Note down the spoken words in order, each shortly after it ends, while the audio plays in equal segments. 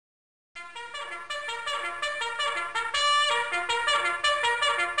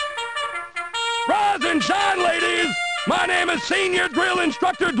and shine, ladies! My name is Senior Drill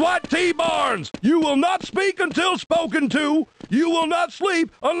Instructor Dwight T. Barnes. You will not speak until spoken to. You will not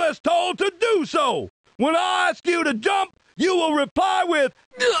sleep unless told to do so. When I ask you to jump, you will reply with...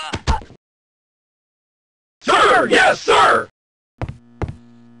 Sir! Yes, sir!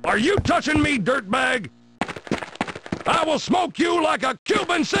 Are you touching me, dirtbag? I will smoke you like a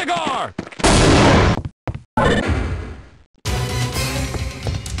Cuban cigar!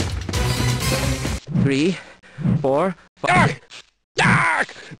 3, 4, 5...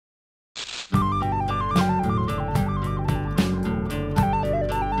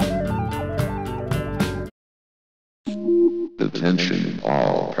 Attention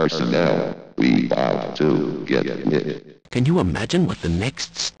all personnel, we about to get hit. Can you imagine what the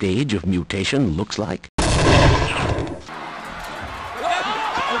next stage of mutation looks like?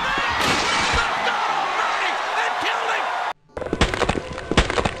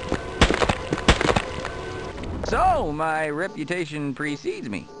 So, my reputation precedes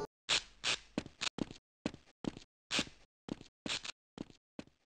me.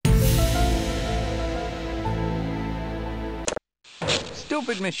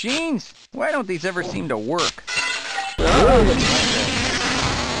 Stupid machines! Why don't these ever seem to work?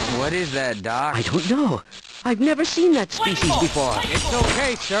 What is that, Doc? I don't know. I've never seen that species before. It's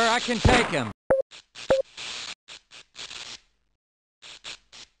okay, sir. I can take him.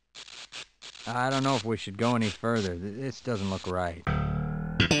 I don't know if we should go any further. This doesn't look right.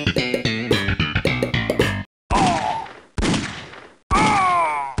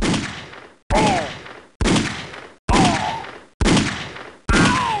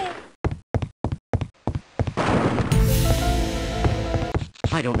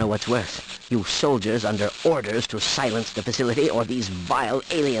 I don't know what's worse. You soldiers under orders to silence the facility or these vile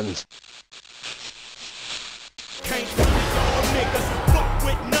aliens. Can't all niggas fuck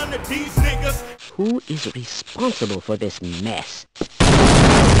with none of these niggas. Who is responsible for this mess?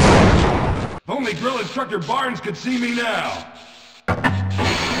 Only Drill Instructor Barnes could see me now.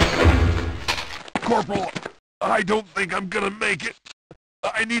 Corporal, I don't think I'm gonna make it.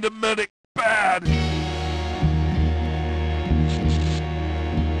 I need a medic bad.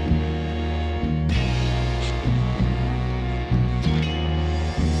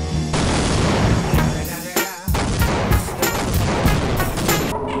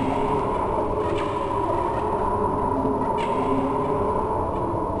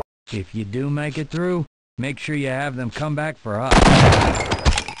 If you do make it through, make sure you have them come back for us.